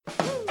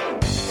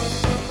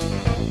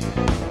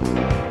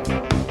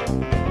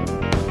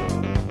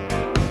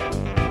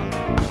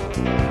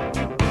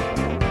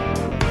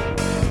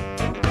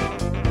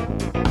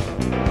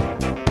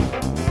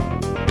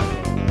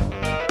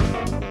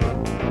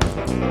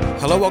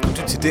Hello, welcome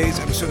to today's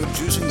episode of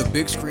Juicing the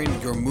Big Screen,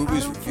 your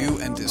movies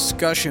review and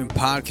discussion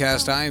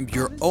podcast. I am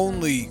your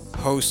only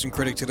host and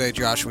critic today,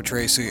 Joshua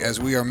Tracy, as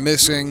we are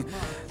missing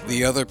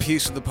the other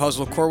piece of the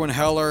puzzle, Corwin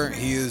Heller.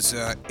 He is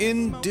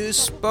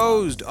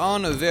indisposed,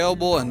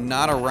 unavailable, and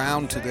not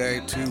around today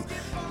to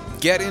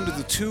get into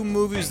the two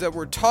movies that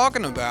we're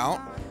talking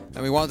about.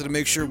 And we wanted to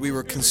make sure we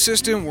were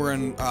consistent.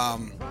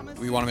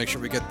 We want to make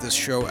sure we get this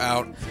show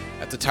out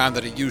at the time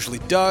that it usually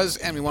does,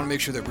 and we want to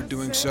make sure that we're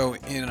doing so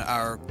in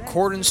our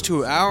accordance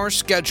to our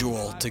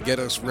schedule to get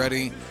us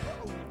ready,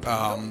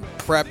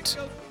 prepped,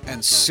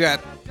 and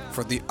set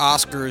for the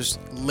Oscars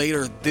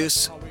later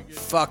this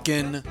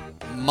fucking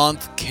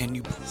month. Can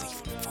you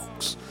believe it,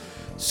 folks?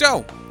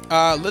 So,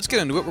 let's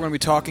get into it. We're going to be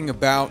talking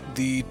about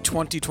the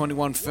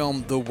 2021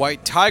 film The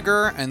White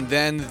Tiger, and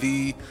then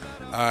the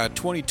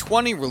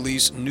 2020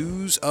 release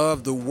News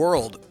of the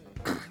World.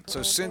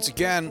 So since,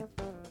 again,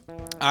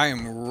 I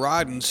am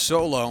riding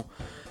solo,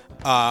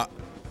 I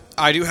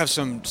do have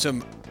some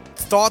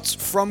thoughts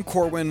from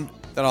Corwin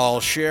that I'll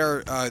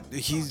share.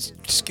 He's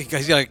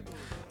got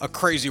a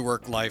crazy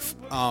work life,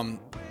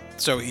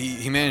 so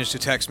he managed to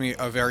text me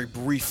a very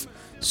brief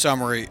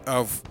summary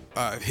of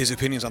his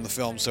opinions on the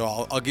film, so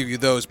I'll give you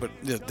those, but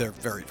they're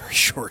very, very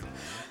short.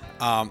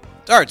 All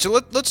right, so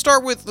let's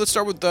start with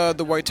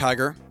The White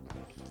Tiger.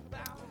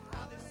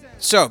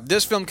 So,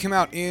 this film came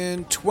out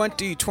in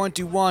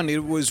 2021.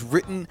 It was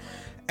written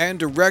and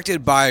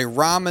directed by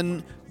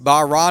Raman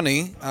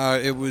Bahrani.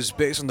 It was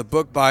based on the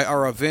book by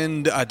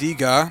Aravind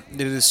Adiga.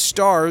 It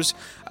stars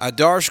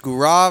Adarsh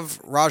Gaurav,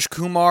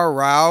 Rajkumar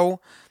Rao,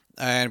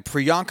 and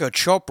Priyanka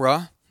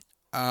Chopra.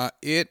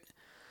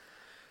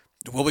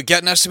 Will we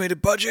get an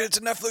estimated budget? It's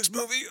a Netflix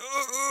movie.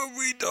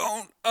 We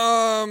don't.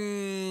 I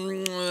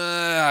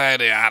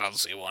don't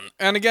see one.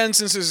 And again,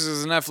 since this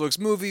is a Netflix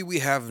movie, we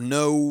have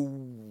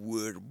no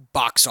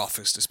box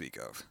office to speak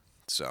of.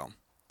 So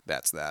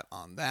that's that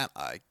on that,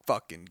 I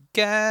fucking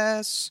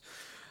guess.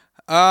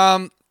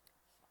 No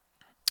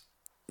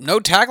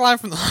tagline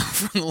from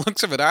the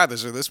looks of it either,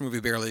 so this movie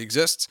barely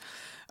exists.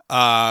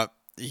 Yeah.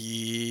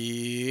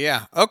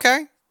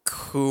 Okay.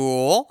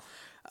 Cool.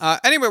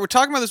 Anyway, we're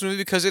talking about this movie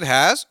because it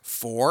has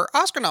 4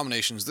 Oscar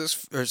nominations.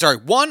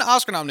 1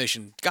 Oscar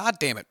nomination. God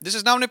damn it. This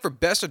is nominated for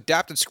Best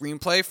Adapted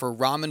Screenplay for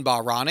Raman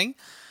Bahrani.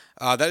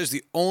 That is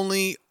the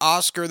only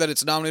Oscar that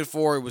it's nominated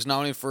for. It was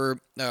nominated for,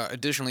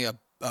 additionally, a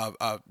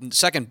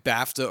second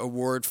BAFTA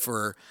award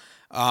for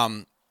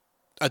Adarsh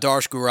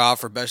Gaurav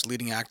for Best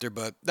Leading Actor,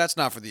 but that's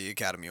not for the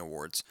Academy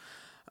Awards.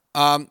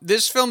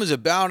 This film is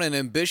about an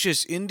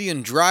ambitious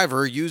Indian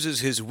driver uses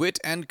his wit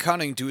and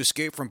cunning to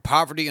escape from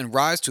poverty and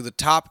rise to the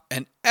top,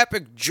 an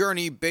epic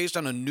journey based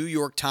on a New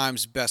York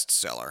Times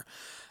bestseller.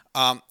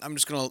 I'm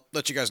just going to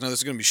let you guys know this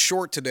is going to be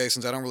short today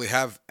since I don't really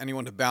have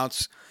anyone to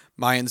bounce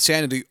my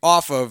insanity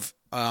off of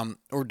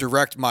or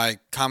direct my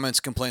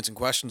comments, complaints, and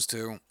questions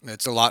to.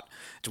 It's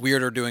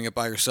weirder doing it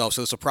by yourself,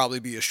 so this will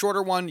probably be a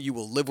shorter one. You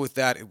will live with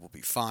that. It will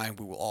be fine.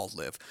 We will all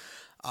live.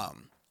 All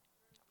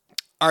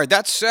right,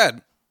 that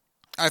said,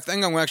 I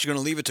think I'm actually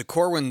going to leave it to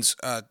Corwin's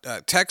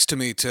text to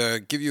me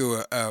to give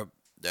you a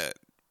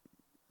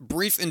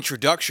brief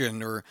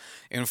introduction or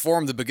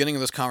inform the beginning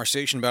of this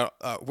conversation about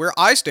where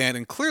I stand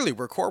and clearly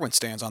where Corwin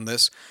stands on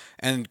this.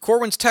 And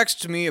Corwin's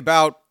text to me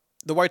about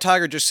The White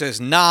Tiger just says,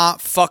 nah,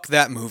 fuck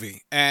that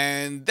movie.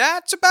 And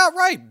that's about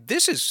right.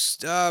 This is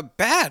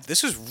bad.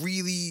 This is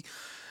really,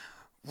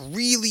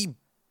 really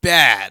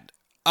bad.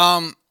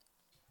 And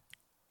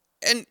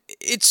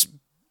it's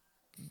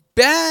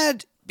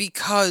bad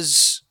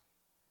because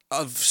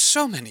of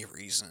so many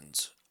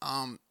reasons.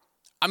 I'm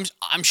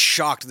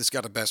shocked this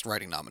got a Best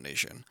Writing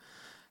nomination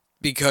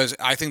because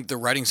I think the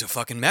writing's a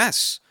fucking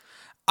mess.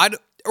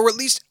 Or at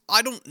least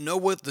I don't know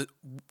what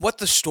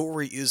the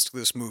story is to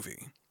this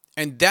movie,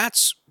 and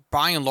that's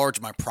by and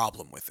large my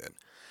problem with it.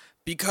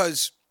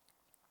 Because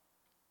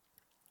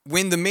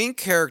when the main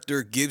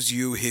character gives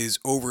you his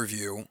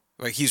overview,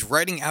 like he's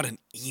writing out an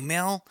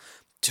email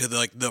to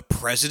the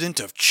president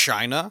of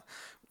China,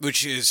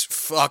 which is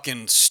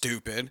fucking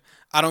stupid.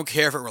 I don't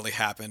care if it really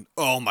happened.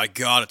 Oh my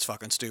god, it's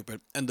fucking stupid.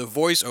 And the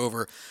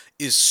voiceover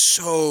is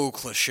so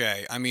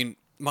cliche. I mean,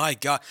 my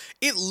god.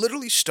 It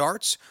literally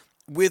starts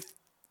with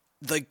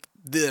the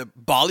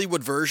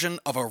Bollywood version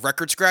of a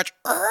record scratch.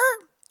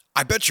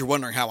 I bet you're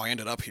wondering how I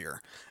ended up here.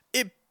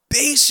 It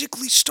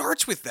basically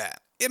starts with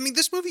that. I mean,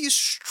 this movie is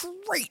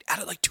straight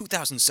out of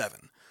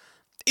 2007.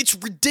 It's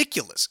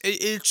ridiculous.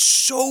 It's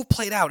so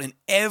played out in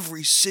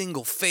every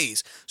single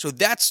phase. So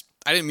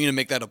I didn't mean to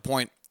make that a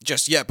point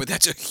just yet, but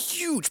that's a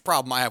huge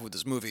problem I have with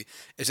this movie,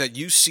 is that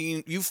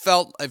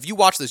if you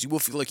watch this, you will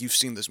feel like you've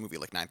seen this movie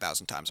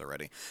 9,000 times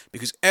already,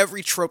 because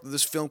every trope that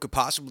this film could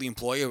possibly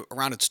employ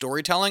around its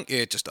storytelling,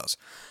 it just does.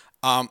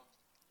 And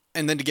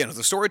then again, with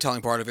the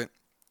storytelling part of it,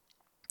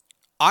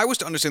 I was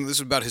to understand that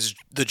this was about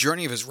the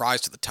journey of his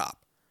rise to the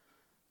top.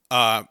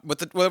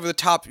 Whatever the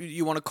top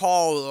you want to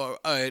call,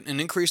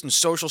 an increase in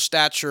social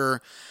stature,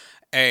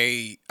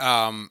 a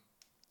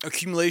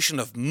accumulation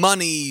of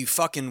money,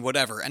 fucking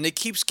whatever. And it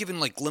keeps giving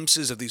like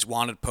glimpses of these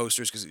wanted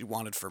posters because he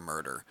wanted for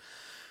murder.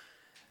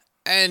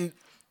 And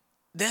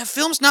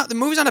the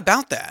movie's not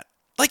about that.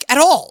 Like, at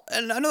all.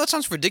 And I know that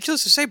sounds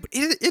ridiculous to say, but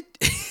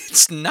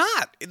it's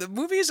not. The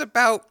movie is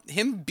about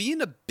him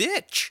being a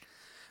bitch.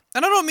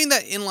 And I don't mean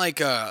that in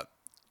like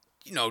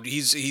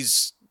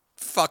he's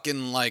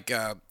fucking like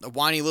a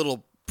whiny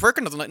little prick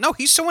or nothing like. No,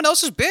 he's someone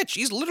else's bitch.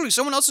 He's literally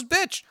someone else's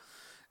bitch.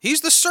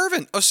 He's the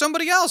servant of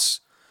somebody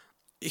else.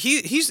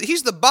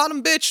 He's the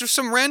bottom bitch of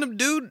some random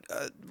dude,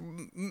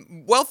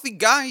 wealthy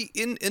guy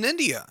in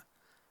India.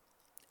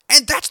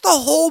 And that's the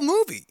whole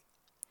movie.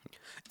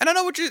 And I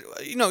know what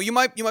you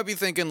might be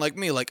thinking like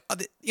me, like,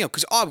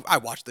 because I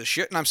watched this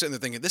shit and I'm sitting there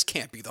thinking this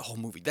can't be the whole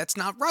movie. That's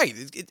not right.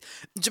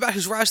 It's about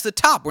his rise to the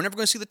top. We're never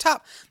going to see the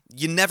top.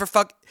 You never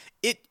fuck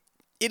it.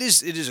 It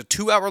is a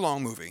 2 hour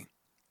long movie.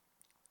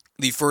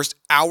 The first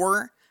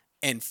hour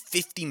and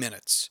 50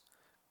 minutes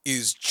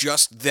is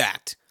just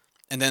that,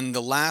 and then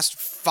the last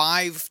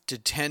 5 to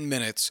 10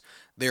 minutes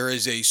there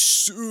is a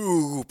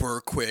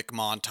super quick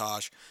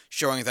montage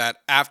showing that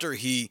after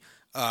he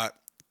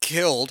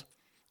killed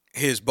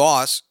his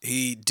boss,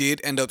 he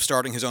did end up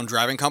starting his own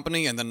driving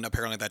company, and then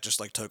apparently that just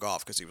like took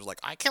off because he was like,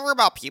 I care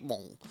about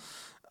people.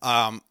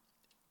 And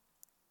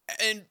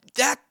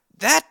that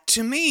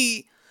to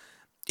me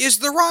is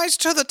the rise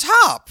to the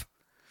top.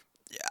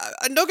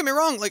 Don't get me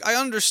wrong, like I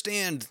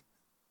understand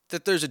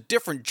that there's a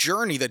different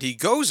journey that he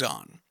goes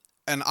on.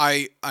 And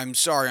I'm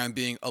sorry I'm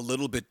being a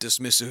little bit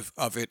dismissive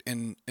of it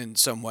in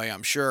some way,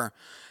 I'm sure.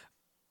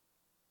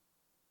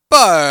 But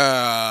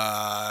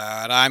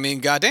I mean,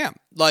 goddamn,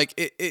 like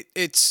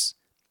it's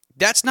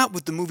that's not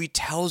what the movie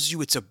tells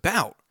you it's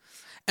about.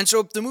 And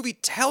so if the movie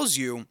tells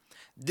you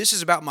this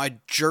is about my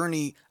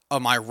journey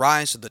of my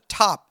rise to the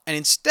top, and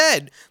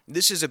instead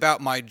this is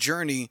about my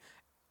journey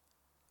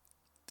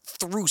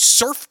through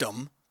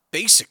serfdom,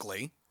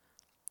 basically.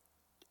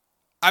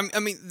 I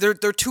mean, they're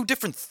two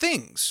different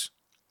things.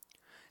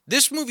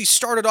 This movie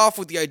started off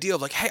with the idea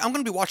of like, hey, I'm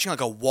going to be watching like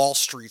a Wall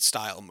Street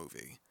style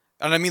movie.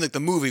 And I mean like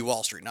the movie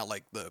Wall Street, not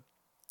like the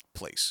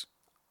place.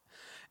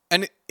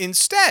 And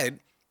instead,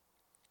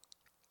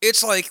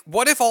 it's like,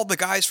 what if all the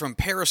guys from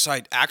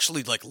Parasite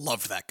actually like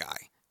loved that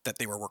guy that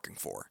they were working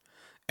for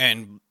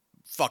and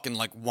fucking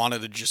like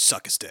wanted to just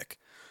suck his dick?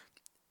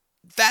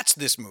 That's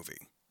this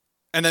movie.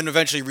 And then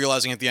eventually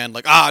realizing at the end,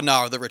 like,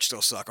 no, the rich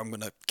still suck. I'm going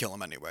to kill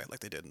them anyway,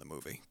 like they did in the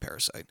movie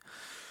Parasite.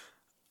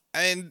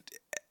 And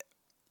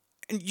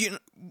you know,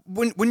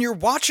 when you're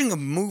watching a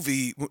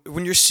movie,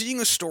 when you're seeing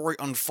a story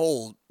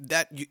unfold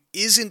that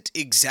isn't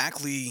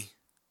exactly,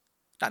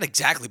 not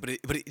exactly, but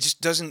it just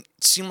doesn't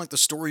seem like the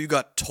story you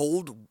got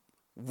told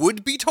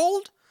would be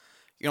told.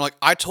 You know, like,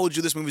 I told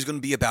you this movie's going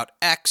to be about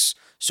X.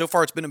 So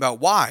far it's been about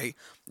Y.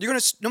 You're going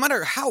to, no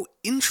matter how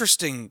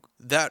interesting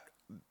that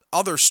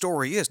other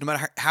story is, no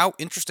matter how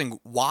interesting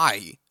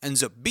Y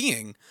ends up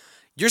being,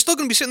 you're still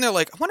going to be sitting there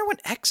like, I wonder when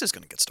X is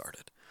going to get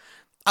started.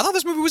 I thought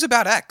this movie was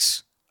about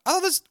X. I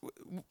thought this,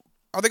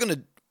 are they going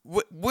to,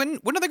 when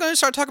are they going to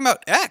start talking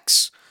about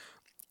X?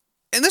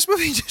 And this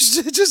movie it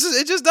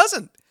just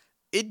doesn't.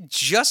 It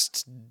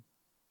just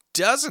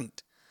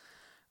doesn't.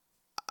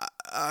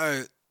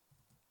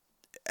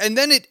 And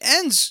then it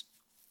ends,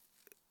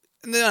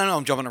 and then I know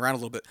I'm jumping around a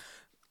little bit,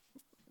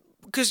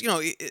 because, you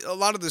know, a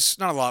lot of this,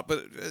 not a lot, but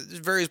at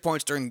various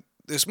points during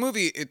this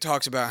movie, it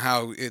talks about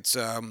how it's,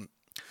 you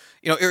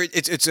know,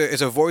 it's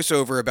a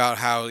voiceover about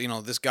how, you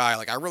know, this guy,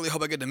 like, I really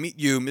hope I get to meet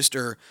you,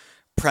 Mr.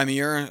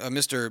 Premier,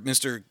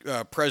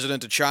 Mr.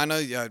 President of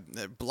China,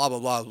 blah, blah,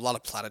 blah, a lot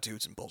of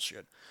platitudes and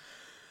bullshit.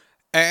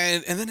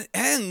 And then it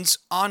ends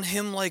on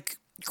him, like,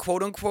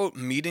 quote unquote,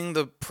 meeting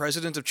the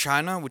president of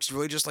China, which is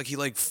really just like he,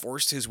 like,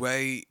 forced his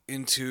way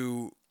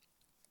into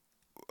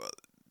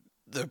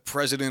the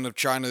president of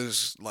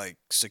China's, like,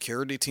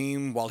 security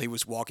team while he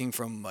was walking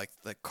from, like,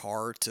 the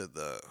car to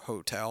the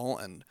hotel,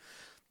 and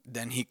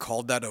then he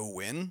called that a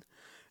win.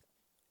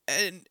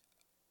 And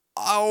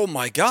oh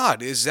my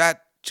god, is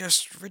that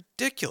just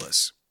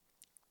ridiculous?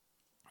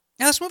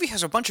 Now, this movie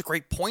has a bunch of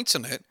great points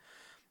in it,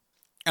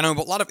 and a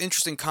lot of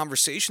interesting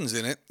conversations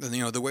in it. And,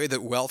 you know, the way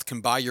that wealth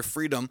can buy your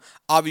freedom.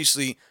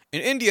 Obviously,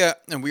 in India,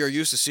 and we are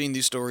used to seeing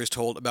these stories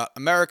told about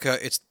America,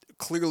 it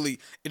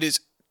is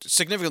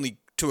significantly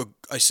to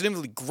a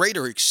significantly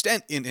greater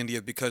extent in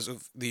India because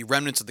of the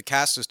remnants of the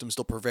caste system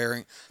still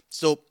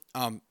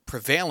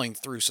prevailing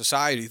through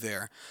society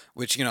there.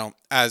 Which, you know,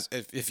 as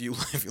if you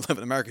live in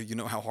America, you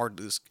know how hard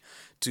it is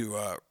to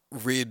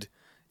rid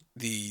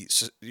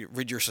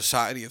your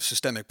society of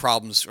systemic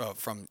problems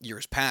from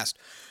years past.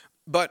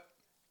 But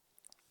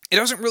it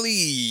doesn't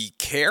really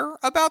care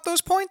about those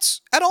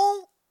points at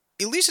all.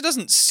 At least it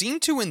doesn't seem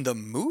to in the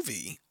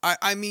movie.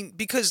 I mean,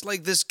 because,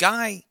 like, this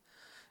guy,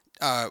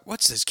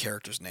 what's his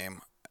character's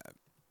name?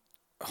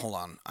 Hold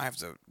on, I have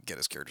to get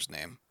his character's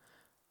name.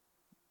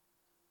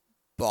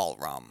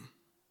 Balram.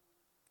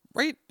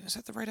 Right? Is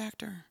that the right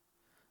actor?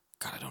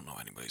 God, I don't know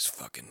anybody's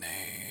fucking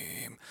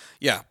name.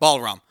 Yeah,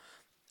 Balram.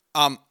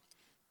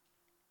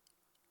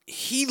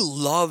 He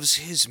loves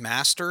his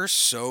master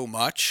so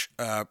much,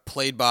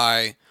 played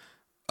by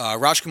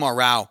Rajkumar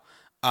Rao,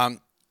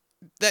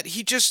 that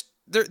he just,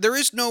 there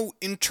is no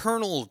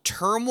internal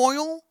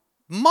turmoil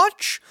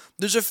much.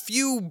 There's a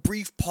few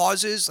brief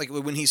pauses, like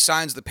when he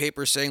signs the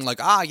paper saying like,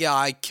 "Ah, yeah,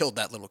 I killed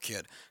that little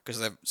kid,"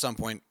 because at some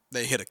point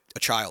they hit a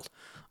child.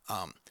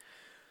 Um,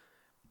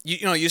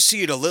 you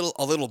see it a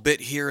little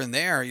bit here and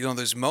there.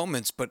 There's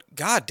moments, but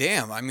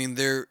goddamn, I mean,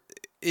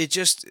 it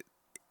just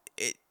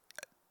it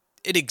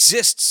it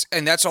exists,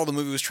 and that's all the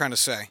movie was trying to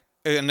say.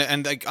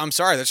 And like, I'm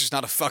sorry, that's just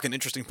not a fucking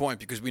interesting point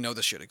because we know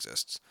this shit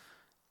exists.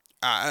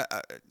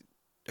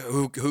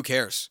 Who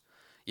cares?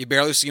 You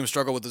barely see him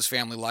struggle with his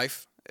family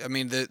life. I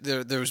mean,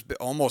 there's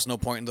almost no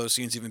point in those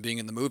scenes even being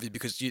in the movie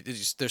because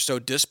they're so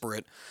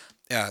disparate,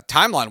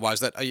 timeline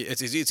wise, that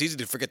it's easy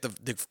to forget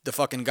the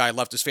fucking guy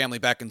left his family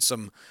back in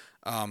some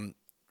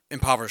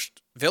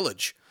impoverished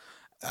village,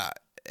 uh,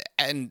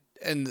 and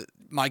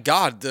my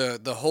God,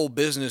 the whole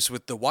business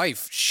with the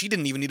wife, she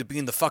didn't even need to be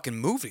in the fucking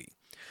movie,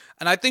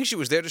 and I think she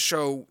was there to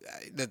show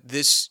that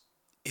this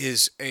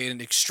is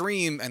an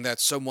extreme and that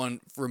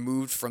someone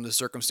removed from the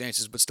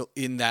circumstances but still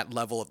in that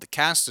level of the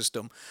caste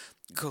system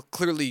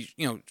clearly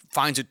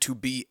finds it to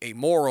be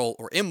amoral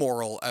or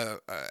immoral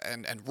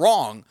and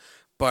wrong.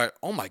 But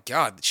oh my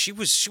God, she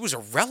was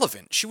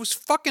irrelevant. She was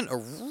fucking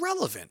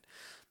irrelevant.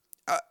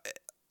 uh,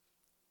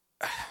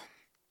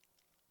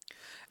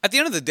 at the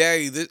end of the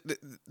day,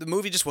 the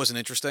movie just wasn't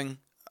interesting.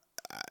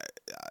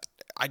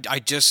 I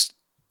just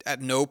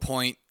at no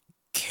point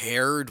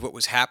cared what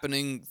was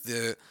happening.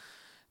 The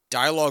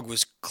dialogue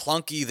was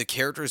clunky. The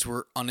characters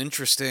were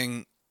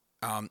uninteresting,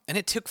 and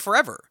it took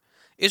forever.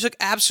 It took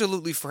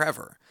absolutely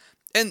forever.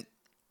 And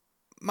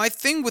my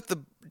thing with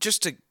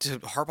just to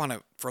harp on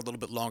it for a little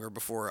bit longer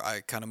before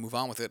I kind of move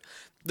on with it,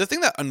 the thing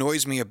that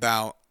annoys me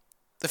about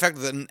the fact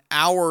that an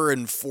hour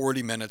and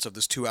 40 minutes of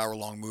this 2 hour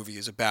long movie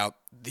is about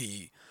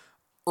the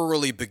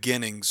early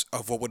beginnings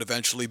of what would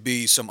eventually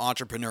be some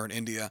entrepreneur in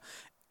India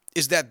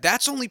is that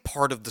that's only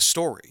part of the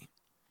story.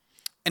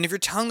 And if you're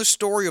telling the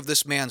story of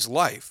this man's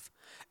life,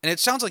 and it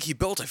sounds like he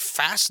built a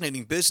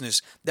fascinating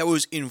business that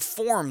was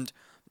informed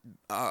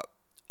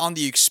on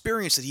the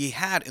experience that he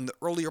had in the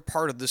earlier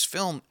part of this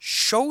film,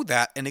 show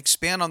that and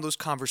expand on those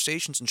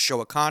conversations and show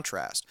a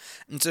contrast.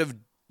 Instead of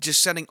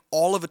just sending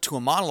all of it to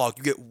a monologue,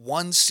 you get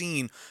one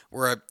scene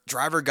where a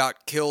driver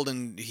got killed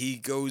and he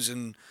goes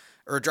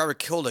or a driver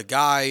killed a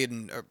guy,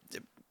 and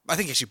I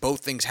think actually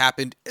both things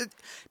happened.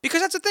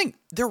 Because that's the thing,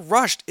 they're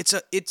rushed.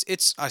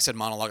 It's I said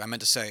monologue, I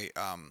meant to say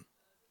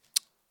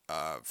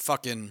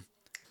fucking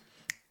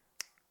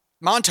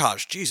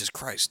montage. Jesus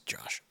Christ,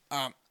 Josh.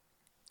 And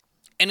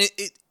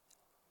it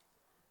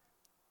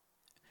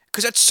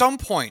because at some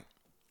point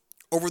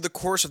over the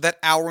course of that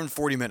hour and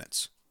 40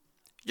 minutes,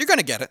 you're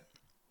gonna get it.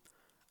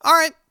 All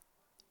right,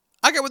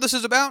 I get what this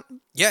is about.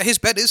 Yeah, his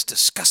bed is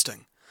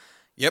disgusting.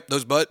 Yep,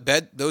 those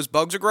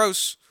bugs are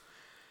gross.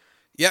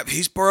 Yep,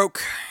 he's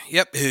broke.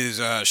 Yep,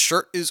 his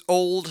shirt is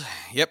old.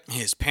 Yep,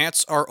 his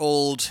pants are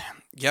old.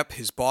 Yep,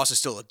 his boss is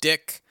still a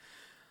dick.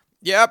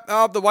 Yep,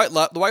 the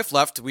wife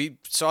left. We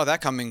saw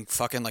that coming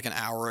fucking like an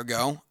hour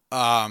ago.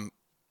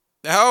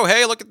 Oh,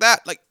 hey, look at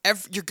that. Like,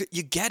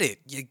 you get it.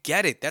 You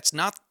get it. That's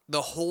not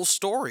the whole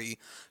story.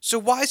 So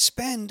why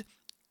spend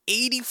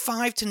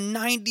 85 to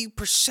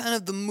 90%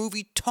 of the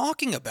movie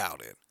talking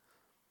about it?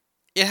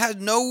 It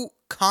had no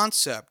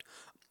concept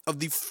of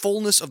the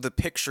fullness of the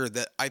picture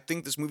that I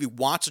think this movie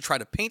wants to try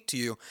to paint to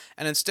you,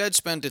 and instead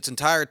spent its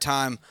entire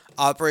time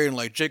operating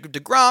like Jacob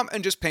deGrom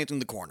and just painting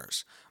the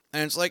corners.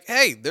 And it's like,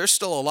 hey, there's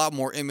still a lot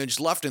more image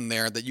left in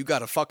there that you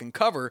gotta fucking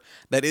cover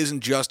that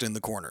isn't just in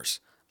the corners.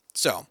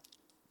 So,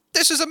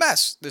 this is a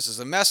mess. This is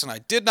a mess, and I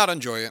did not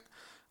enjoy it.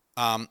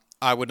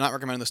 I would not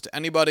recommend this to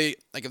anybody.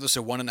 I give this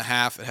a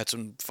 1.5. It had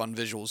some fun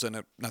visuals in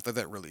it. Not that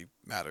that really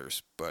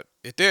matters, but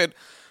it did.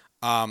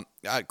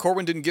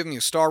 Corwin didn't give me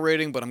a star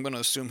rating, but I'm going to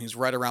assume he's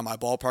right around my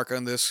ballpark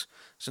on this,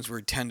 since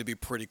we tend to be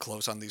pretty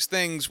close on these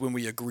things when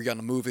we agree on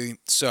a movie.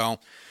 So,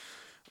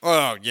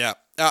 oh yeah,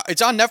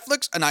 it's on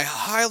Netflix, and I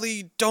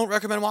highly don't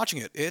recommend watching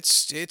it.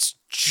 It's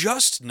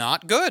just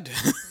not good.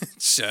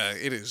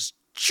 It is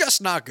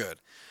just not good.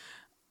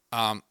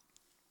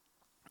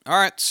 All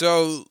right,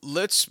 so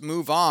let's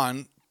move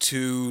on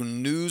to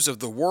news of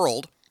the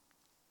world.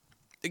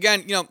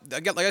 Again,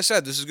 like I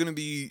said, this is going to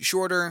be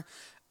shorter.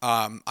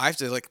 I have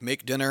to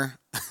make dinner,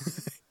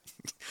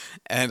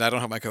 and I don't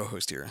have my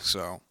co-host here,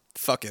 so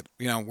fuck it.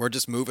 We're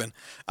just moving.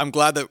 I'm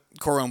glad that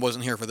Corin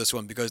wasn't here for this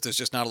one because there's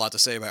just not a lot to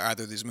say about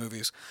either of these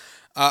movies.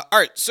 All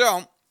right,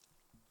 so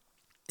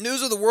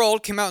News of the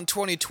World came out in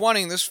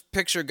 2020, and this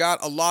picture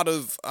got a lot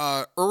of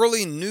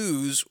early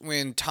news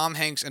when Tom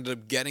Hanks ended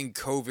up getting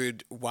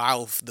COVID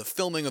while the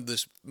filming of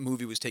this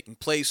movie was taking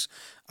place.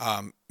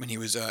 When he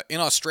was in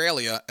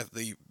Australia at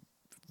the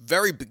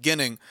very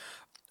beginning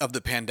of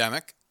the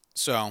pandemic.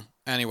 So,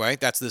 anyway,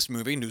 that's this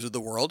movie, News of the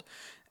World.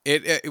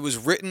 It was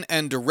written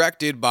and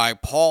directed by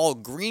Paul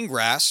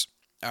Greengrass.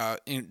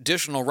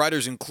 Additional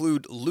writers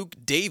include Luke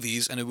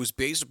Davies, and it was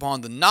based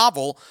upon the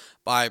novel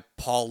by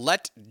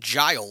Paulette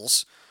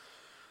Giles.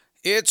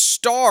 It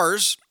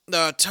stars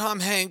Tom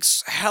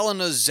Hanks,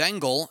 Helena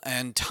Zengel,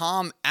 and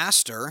Tom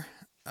Astor.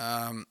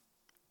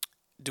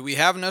 Do we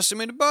have an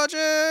estimated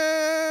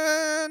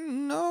budget?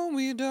 No,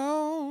 we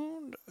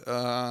don't.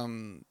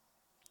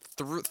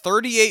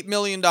 $38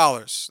 million.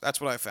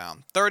 That's what I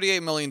found.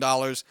 $38 million.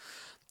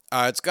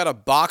 It's got a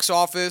box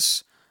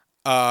office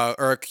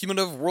or a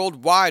cumulative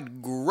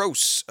worldwide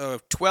gross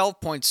of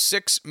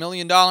 $12.6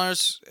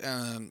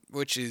 million,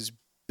 which is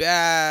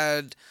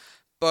bad.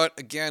 But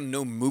again,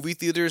 no movie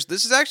theaters.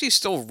 This is actually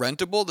still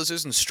rentable. This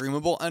isn't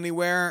streamable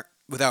anywhere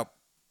without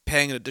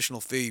paying an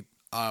additional fee.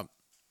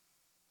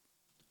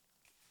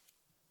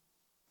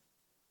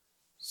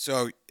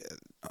 So,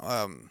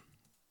 um,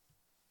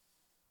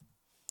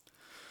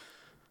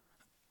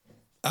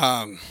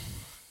 um,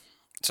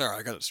 sorry,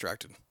 I got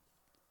distracted.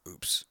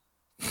 Oops.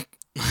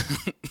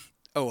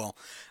 Oh well.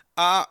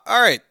 All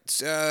right.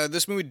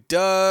 This movie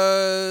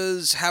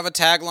does have a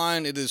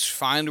tagline. It is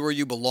 "Find where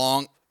you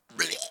belong."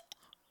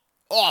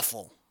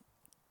 Awful.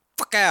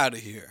 Fuck out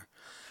of here.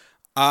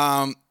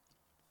 Um,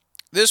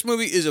 this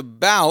movie is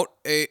about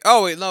a.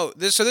 Oh wait, no.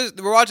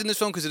 We're watching this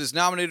film because it is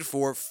nominated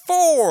for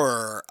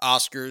 4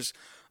 Oscars.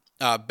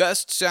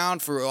 Best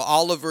sound for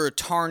Oliver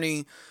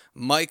Tarney,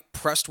 Mike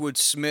Prestwood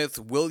Smith,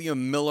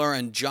 William Miller,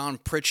 and John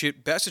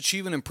Pritchett. Best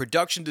achievement in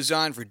production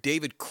design for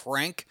David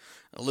Crank,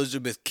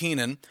 Elizabeth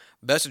Keenan.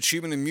 Best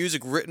achievement in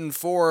music written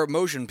for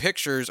motion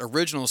pictures,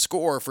 original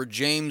score for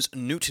James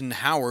Newton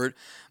Howard.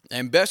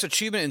 And best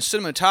achievement in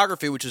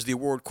cinematography, which is the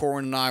award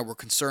Corwin and I were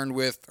concerned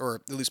with, or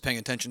at least paying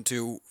attention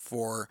to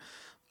for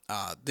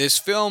this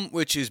film,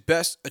 which is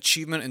best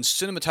achievement in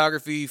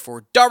cinematography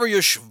for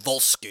Dariusz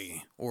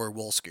Wolski, or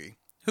Wolski.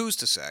 Who's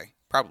to say?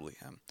 Probably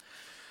him.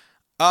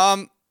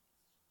 And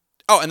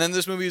then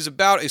this movie is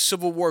about a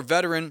Civil War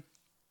veteran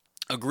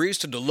agrees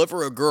to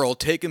deliver a girl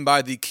taken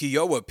by the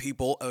Kiowa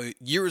people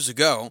years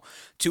ago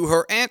to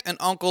her aunt and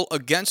uncle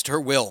against her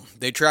will.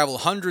 They travel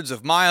hundreds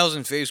of miles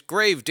and face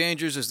grave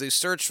dangers as they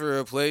search for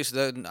a place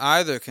that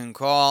neither can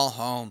call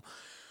home.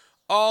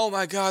 Oh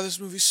my god, this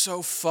movie's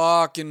so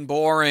fucking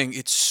boring.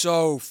 It's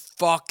so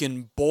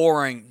fucking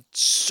boring.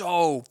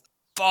 So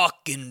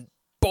fucking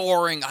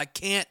boring. I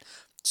can't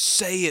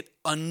say it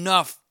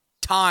enough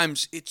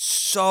times. It's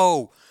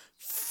so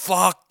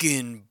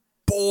fucking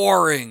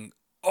boring.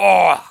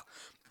 Oh.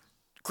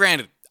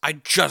 Granted, I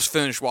just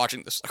finished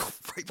watching this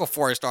right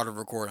before I started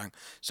recording,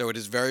 so it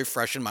is very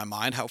fresh in my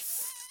mind how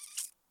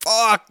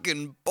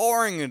fucking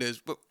boring it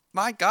is. But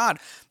my god,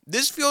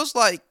 this feels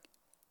like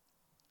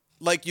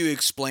you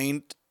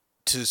explained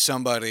to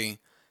somebody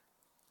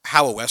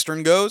how a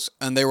Western goes,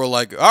 and they were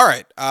like, all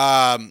right,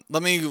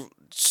 let me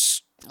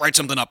write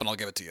something up and I'll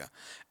give it to you.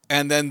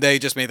 And then they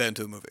just made that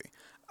into a movie.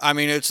 I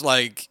mean, it's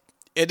like,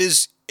 it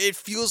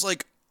feels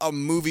like a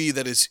movie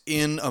that is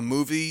in a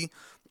movie,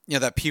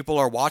 that people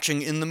are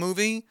watching in the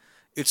movie.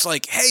 It's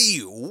like, hey,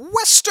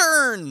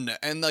 Western!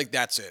 And like,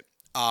 that's it.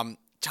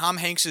 Tom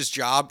Hanks'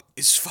 job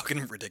is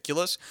fucking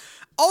ridiculous.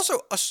 Also,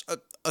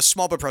 a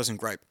small but present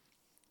gripe.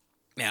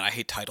 Man, I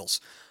hate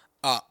titles.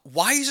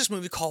 Why is this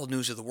movie called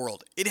News of the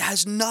World? It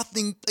has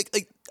nothing,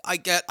 I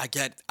get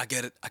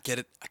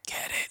it.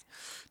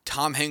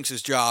 Tom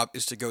Hanks' job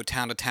is to go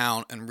town to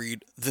town and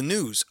read the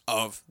news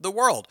of the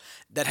world.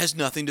 That has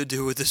nothing to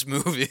do with this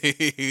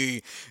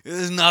movie.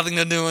 There's nothing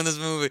to do with this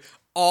movie.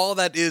 All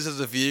that is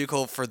a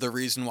vehicle for the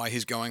reason why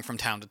he's going from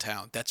town to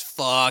town. That's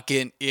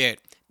fucking it.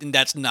 And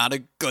that's not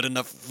a good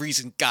enough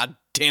reason. God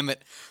damn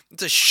it.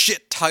 It's a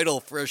shit title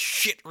for a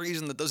shit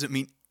reason that doesn't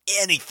mean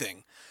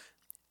anything.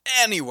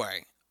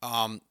 Anyway,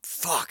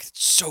 fuck,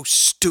 it's so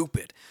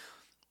stupid.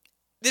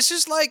 This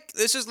is like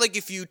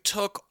if you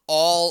took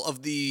all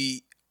of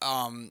the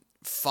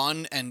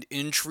fun and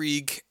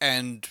intrigue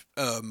and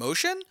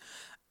emotion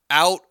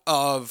out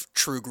of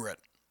True Grit.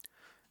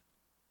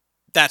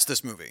 That's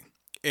this movie.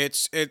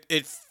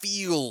 It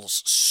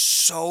feels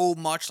so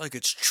much like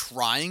it's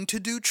trying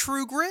to do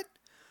True Grit,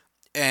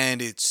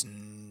 and it's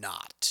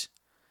not.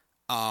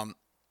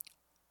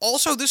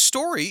 Also, this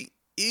story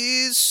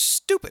is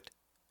stupid,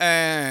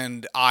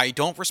 and I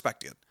don't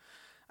respect it.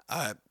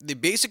 The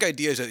basic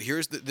idea is that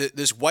here's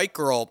this white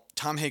girl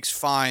Tom Hanks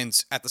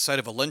finds at the site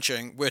of a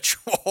lynching, which,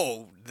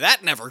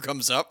 that never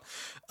comes up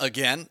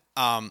again.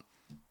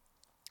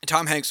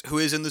 Tom Hanks, who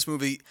is in this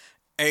movie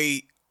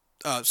a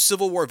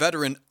Civil War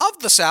veteran of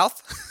the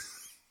South.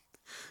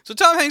 So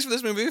Tom Hanks for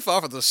this movie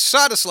fought for the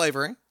side of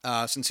slavery,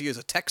 since he is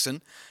a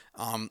Texan.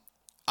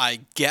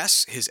 I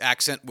guess his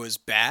accent was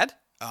bad.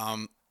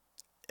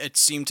 It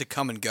seemed to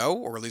come and go,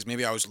 or at least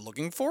maybe I was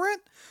looking for it,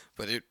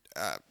 but it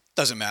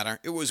doesn't matter.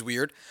 It was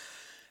weird.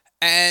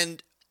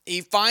 And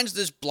he finds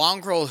this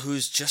blonde girl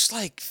who's just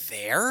like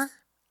there.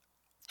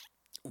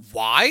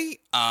 Why?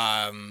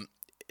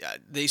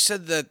 They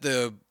said that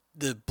the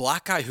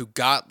black guy who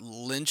got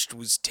lynched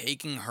was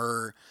taking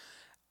her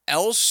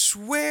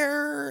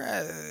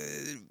elsewhere.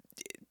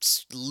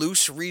 It's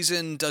loose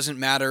reason, doesn't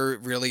matter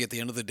really at the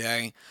end of the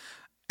day.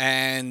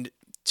 And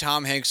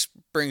Tom Hanks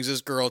brings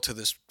this girl to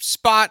this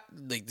spot,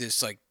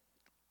 this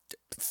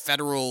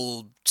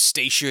federal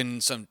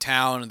station, some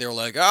town, and they're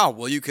like, oh,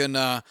 well, you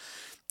can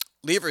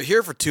leave her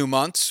here for 2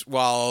 months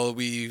while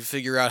we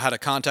figure out how to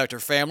contact her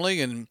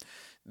family and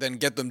then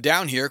get them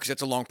down here, because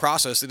that's a long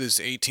process. It is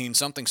 18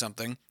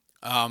 something.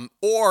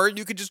 Or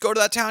you could just go to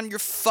that town your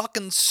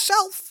fucking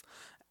self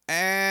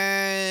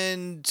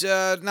and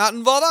not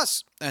involve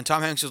us. And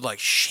Tom Hanks is like,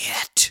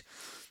 shit.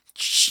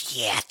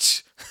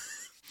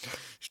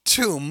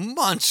 2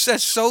 months,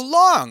 that's so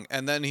long.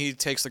 And then he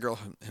takes the girl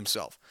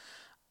himself.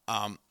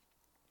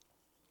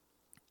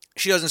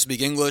 She doesn't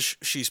speak English.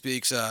 She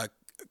speaks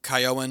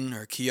Kiowan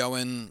or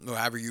Kiowan,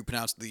 however you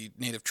pronounce the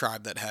native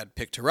tribe that had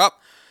picked her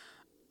up.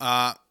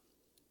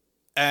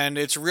 And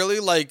it's really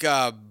like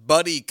a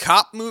buddy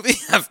cop movie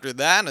after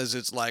that, as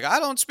it's like, I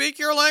don't speak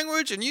your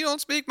language and you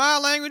don't speak my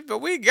language, but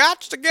we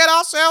got to get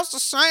ourselves to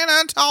San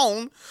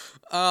Antone.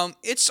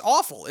 It's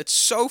awful. It's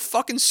so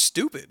fucking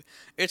stupid.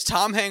 It's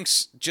Tom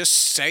Hanks just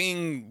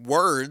saying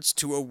words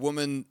to a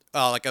woman,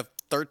 like a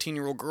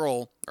 13-year-old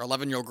girl or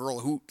 11-year-old girl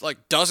who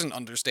like doesn't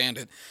understand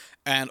it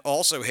and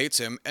also hates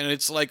him. And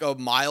it's like a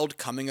mild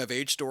coming of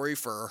age story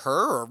for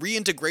her, or a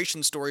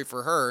reintegration story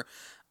for her,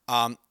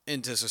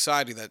 into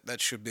society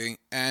that should be.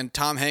 And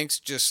Tom Hanks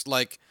just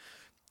like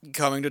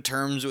coming to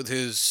terms with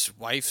his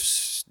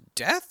wife's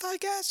death, I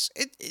guess.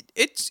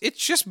 It's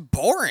just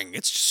boring.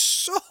 It's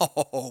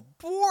so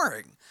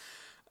boring.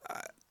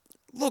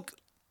 Look,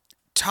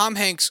 Tom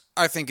Hanks,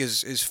 I think,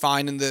 is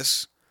fine in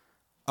this.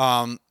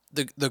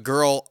 The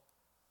girl,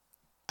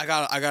 I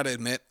gotta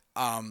admit,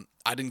 I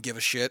didn't give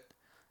a shit.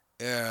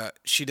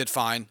 She did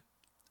fine.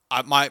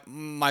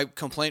 My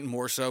complaint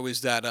more so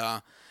is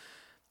that,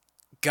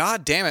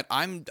 God damn it,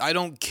 I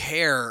don't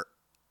care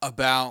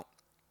about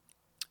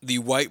the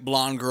white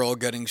blonde girl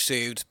getting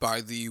saved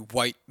by the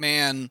white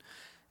man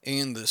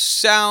in the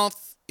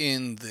South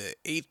in the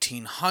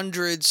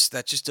 1800s.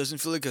 That just doesn't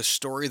feel like a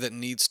story that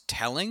needs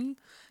telling,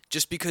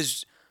 just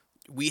because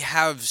we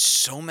have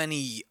so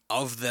many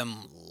of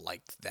them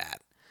like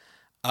that.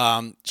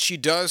 She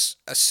does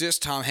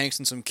assist Tom Hanks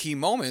in some key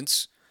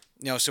moments,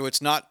 so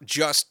it's not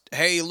just,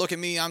 hey, look at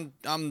me, I'm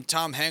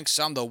Tom Hanks,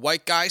 I'm the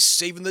white guy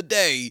saving the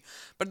day.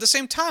 But at the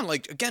same time,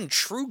 like, again,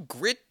 True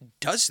Grit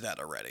does that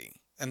already.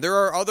 And there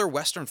are other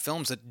Western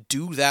films that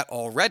do that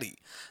already.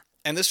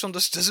 And this film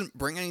just doesn't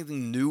bring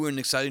anything new and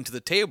exciting to the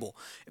table.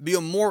 It'd be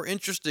a more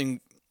interesting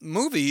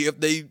movie if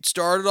they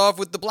started off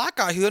with the black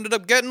guy who ended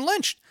up getting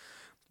lynched.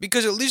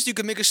 Because at least you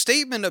could make a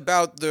statement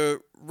about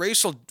the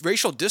racial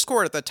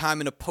discord at that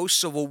time in a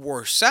post-Civil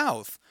War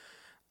South.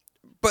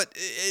 But,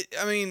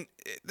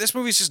 this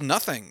movie's just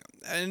nothing.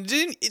 And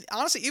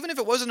honestly, even if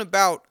it wasn't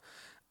about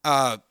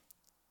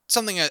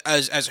something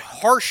as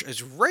harsh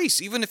as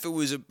race, even if it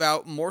was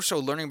about more so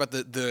learning about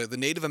the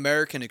Native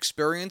American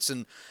experience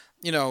and,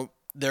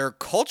 their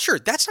culture,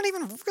 that's not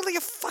even really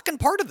a fucking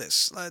part of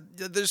this.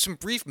 There's some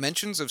brief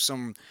mentions of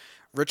some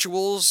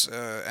rituals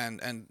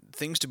and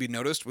things to be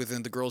noticed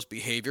within the girl's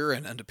behavior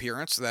and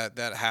appearance that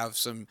have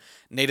some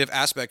Native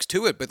aspects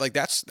to it. But, like,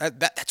 that's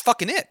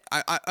fucking it.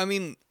 I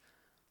mean...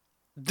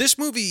 This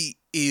movie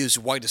is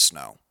white as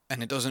snow,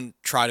 and it doesn't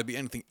try to be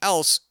anything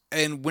else.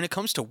 And when it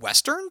comes to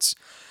Westerns,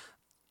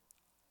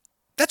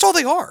 that's all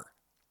they are.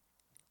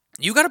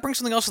 You got to bring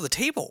something else to the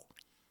table.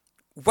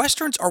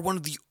 Westerns are one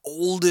of the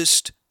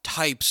oldest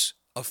types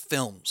of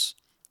films.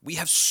 We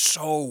have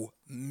so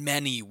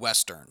many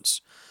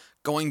Westerns,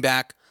 going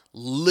back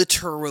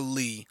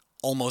literally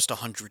almost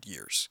 100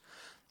 years.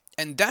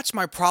 And that's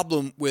my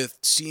problem with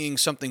seeing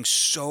something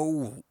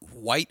so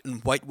white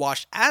and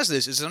whitewashed as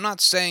this, is I'm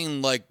not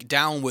saying, like,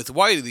 down with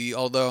Whitey,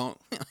 although,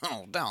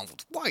 down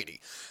with Whitey.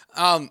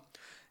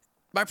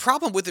 My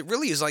problem with it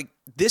really is, like,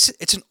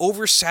 it's an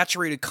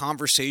oversaturated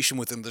conversation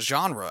within the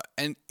genre,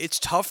 and it's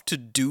tough to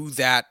do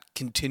that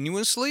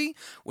continuously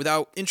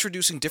without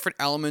introducing different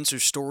elements or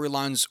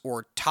storylines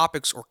or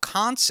topics or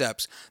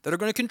concepts that are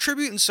going to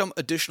contribute in some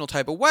additional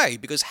type of way,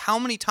 because how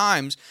many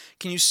times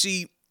can you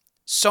see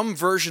some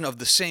version of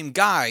the same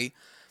guy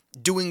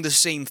doing the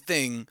same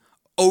thing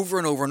over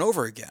and over and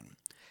over again?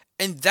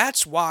 And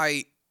that's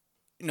why,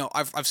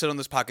 I've said on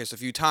this podcast a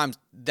few times,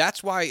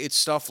 that's why it's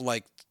stuff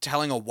like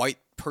telling a white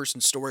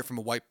person's story from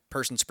a white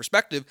person's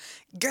perspective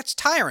gets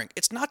tiring.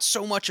 It's not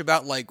so much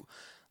about like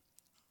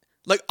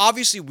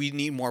obviously we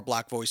need more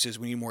black voices,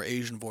 we need more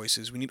Asian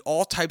voices, we need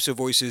all types of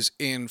voices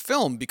in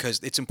film because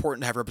it's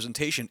important to have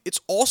representation. It's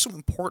also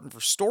important for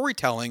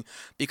storytelling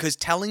because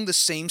telling the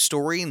same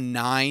story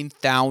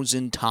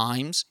 9,000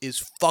 times is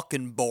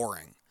fucking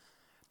boring.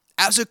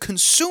 As a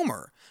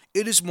consumer,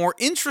 it is more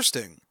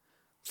interesting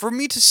for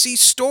me to see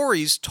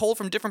stories told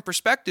from different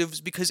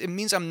perspectives because it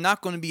means I'm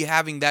not going to be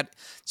having that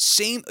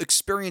same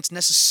experience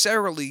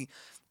necessarily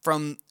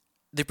from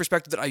the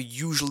perspective that I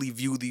usually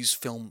view these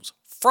films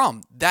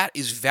from. That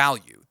is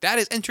value. That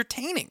is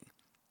entertaining.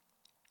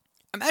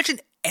 Imagine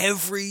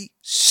every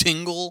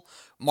single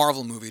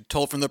Marvel movie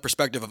told from the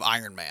perspective of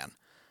Iron Man.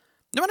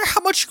 No matter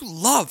how much you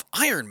love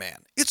Iron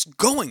Man, it's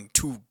going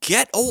to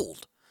get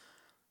old.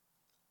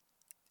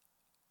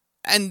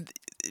 And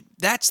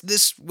that's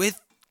this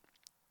with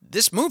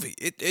this movie.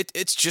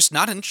 It's just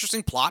not an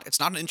interesting plot. It's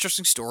not an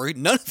interesting story.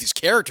 None of these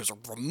characters are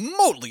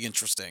remotely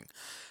interesting.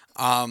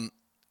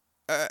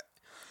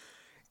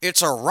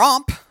 It's a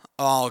romp.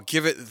 I'll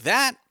give it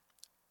that,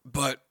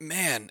 but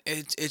man,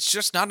 it's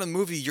just not a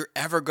movie you're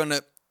ever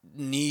gonna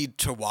need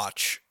to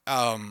watch.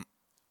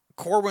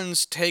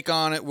 Corwin's take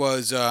on it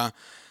was,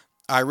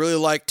 I really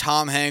like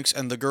Tom Hanks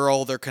and the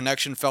girl. Their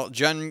connection felt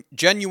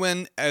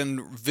genuine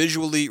and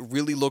visually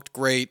really looked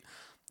great.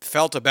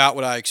 Felt about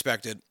what I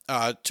expected.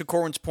 To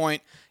Corwin's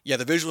point, yeah,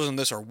 the visuals in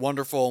this are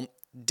wonderful.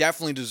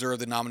 Definitely deserve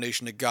the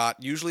nomination it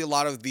got. Usually a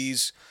lot of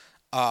these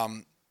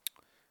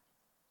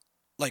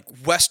like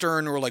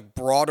Western or like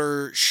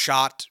broader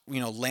shot,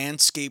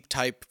 landscape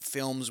type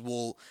films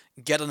will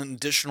get an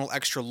additional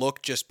extra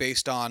look just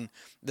based on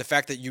the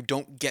fact that you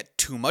don't get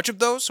too much of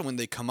those. So when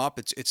they come up,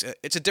 it's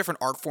a different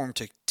art form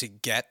to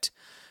get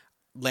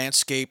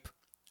landscape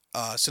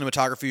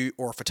cinematography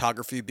or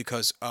photography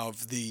because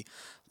of the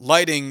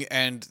lighting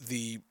and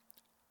the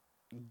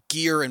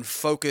gear and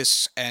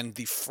focus and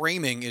the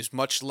framing is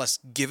much less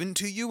given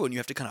to you and you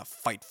have to kind of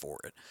fight for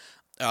it.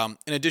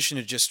 In addition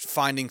to just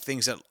finding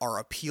things that are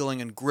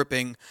appealing and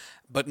gripping,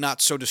 but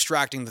not so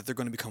distracting that they're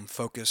going to become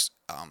focused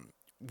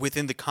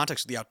within the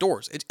context of the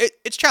outdoors.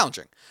 It's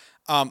challenging.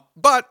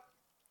 But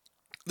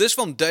this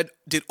film did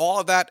all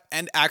of that,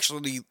 and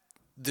actually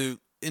the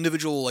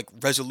individual like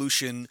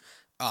resolution,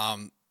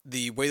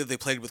 the way that they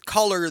played with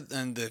color,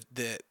 and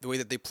the way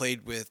that they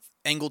played with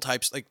angle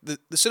types, like the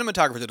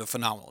cinematographer did a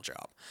phenomenal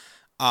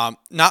job.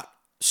 Not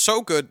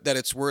so good that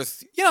it's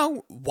worth,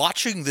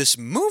 watching this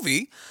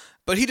movie,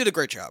 but he did a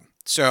great job.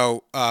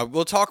 So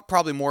we'll talk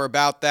probably more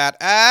about that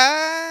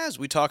as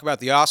we talk about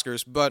the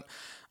Oscars. But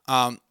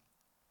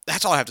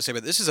that's all I have to say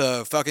about it. This is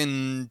a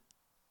fucking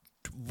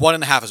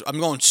 1.5. I'm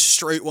going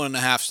straight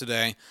 1.5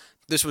 today.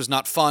 This was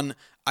not fun.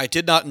 I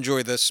did not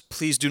enjoy this.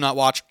 Please do not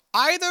watch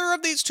either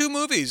of these two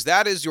movies.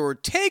 That is your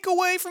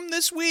takeaway from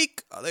this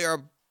week. They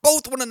are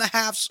both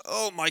 1.5s.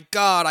 Oh my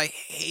God, I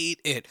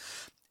hate it.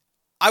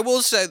 I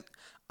will say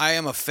I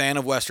am a fan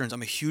of Westerns.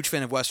 I'm a huge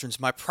fan of Westerns.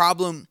 My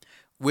problem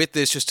with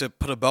this, just to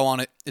put a bow on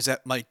it, is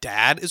that my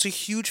dad is a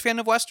huge fan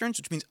of Westerns,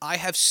 which means I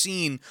have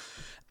seen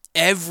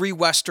every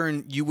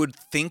Western you would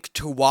think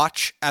to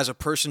watch as a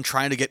person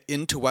trying to get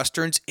into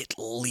Westerns at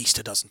least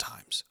a dozen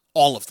times.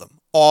 All of them.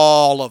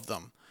 All of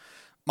them.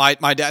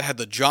 My dad had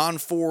the John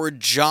Ford,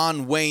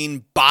 John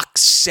Wayne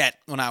box set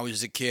when I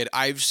was a kid.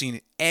 I've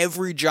seen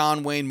every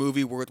John Wayne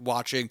movie worth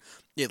watching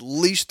at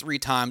least 3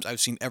 times. I've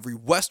seen every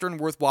Western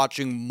worth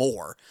watching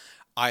more.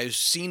 I've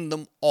seen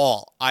them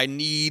all. I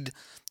need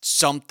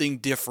something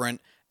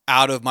different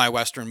out of my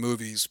Western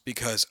movies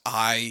because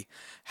I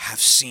have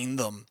seen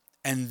them.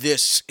 And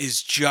this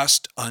is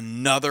just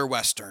another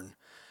Western.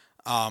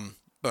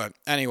 But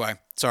anyway,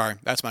 sorry,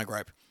 that's my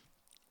gripe.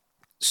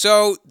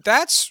 So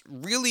that's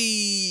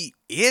really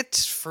it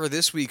for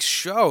this week's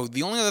show.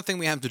 The only other thing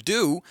we have to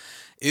do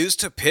is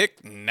to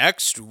pick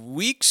next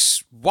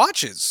week's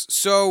watches.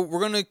 So we're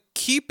going to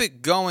keep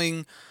it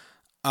going.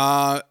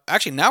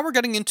 Actually, now we're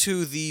getting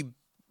into the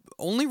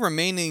only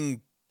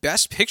remaining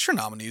Best Picture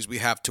nominees we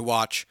have to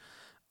watch.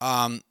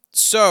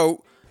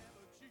 So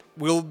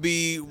we'll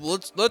be,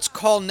 let's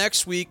call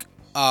next week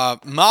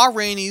Ma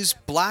Rainey's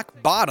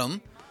Black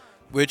Bottom,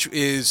 which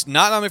is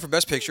not nominated for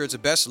Best Picture. It's a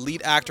Best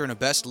Lead Actor and a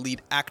Best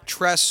Lead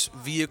Actress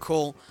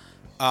vehicle.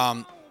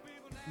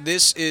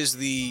 This is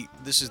the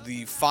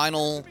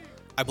final,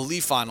 I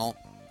believe, final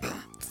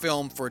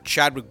film for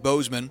Chadwick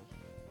Boseman.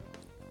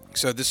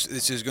 So this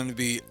is going to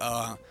be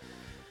a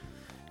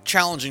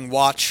challenging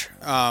watch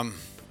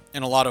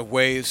in a lot of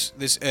ways.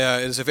 This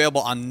is available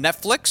on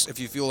Netflix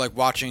if you feel like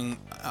watching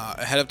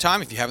ahead of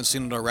time, if you haven't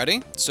seen it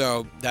already.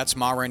 So that's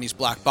Ma Rainey's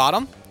Black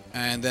Bottom.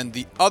 And then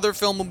the other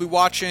film we'll be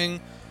watching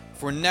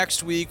for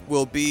next week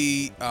will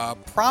be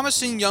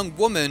Promising Young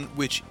Woman,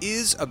 which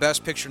is a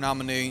Best Picture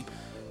nominee.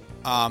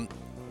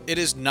 It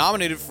is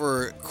nominated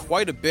for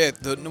quite a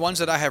bit. The ones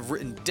that I have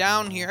written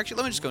down here... Actually,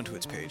 let me just go into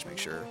its page, make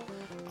sure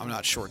I'm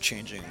not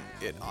shortchanging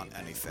it on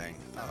anything.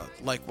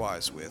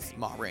 Likewise with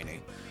Ma Rainey.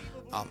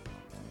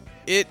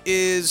 It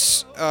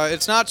is...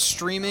 it's not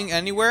streaming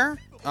anywhere.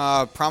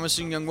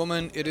 Promising Young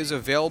Woman, it is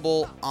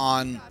available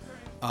on...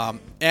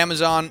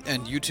 Amazon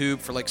and YouTube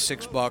for like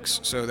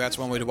 $6, so that's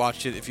one way to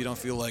watch it if you don't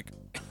feel like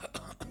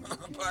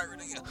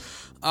pirating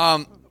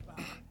it.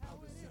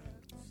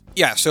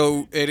 Yeah,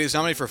 so it is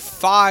nominated for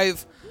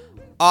 5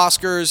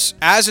 Oscars,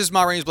 as is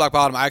Ma Rainey's Black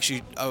Bottom.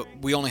 Actually,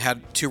 we only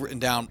had 2 written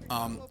down.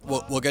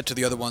 We'll get to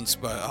the other ones,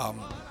 but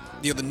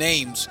the other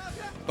names.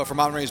 But for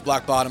Ma Rainey's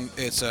Black Bottom,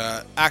 it's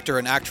actor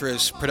and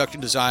actress, production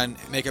design,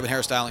 makeup and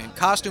hairstyling, and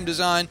costume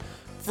design.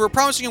 For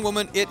Promising Young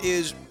Woman, it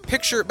is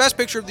Best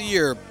Picture of the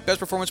Year, Best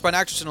Performance by an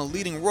Actress in a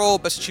Leading Role,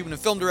 Best Achievement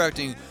in Film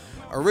Directing,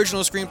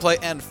 Original Screenplay,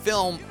 and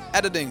Film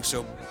Editing.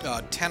 So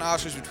 10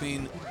 Oscars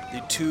between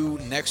the 2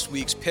 next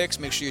week's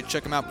picks. Make sure you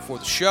check them out before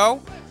the show.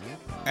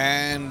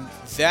 And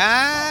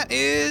that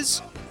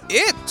is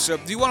it. So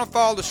if you want to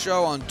follow the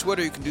show on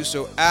Twitter, you can do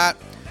so at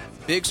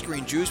Big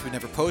Screen Juice. We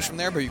never post from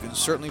there, but you can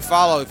certainly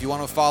follow. If you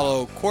want to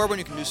follow Corbin,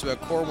 you can do so at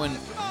Corwin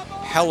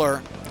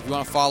Heller. If you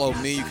want to follow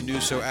me, you can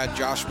do so at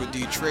Joshua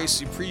D.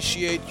 Tracy.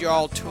 Appreciate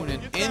y'all tuning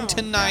in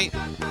tonight.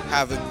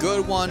 Have a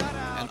good one.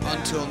 And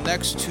until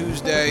next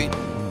Tuesday,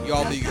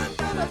 y'all be good.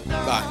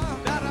 Bye.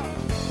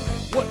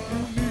 What?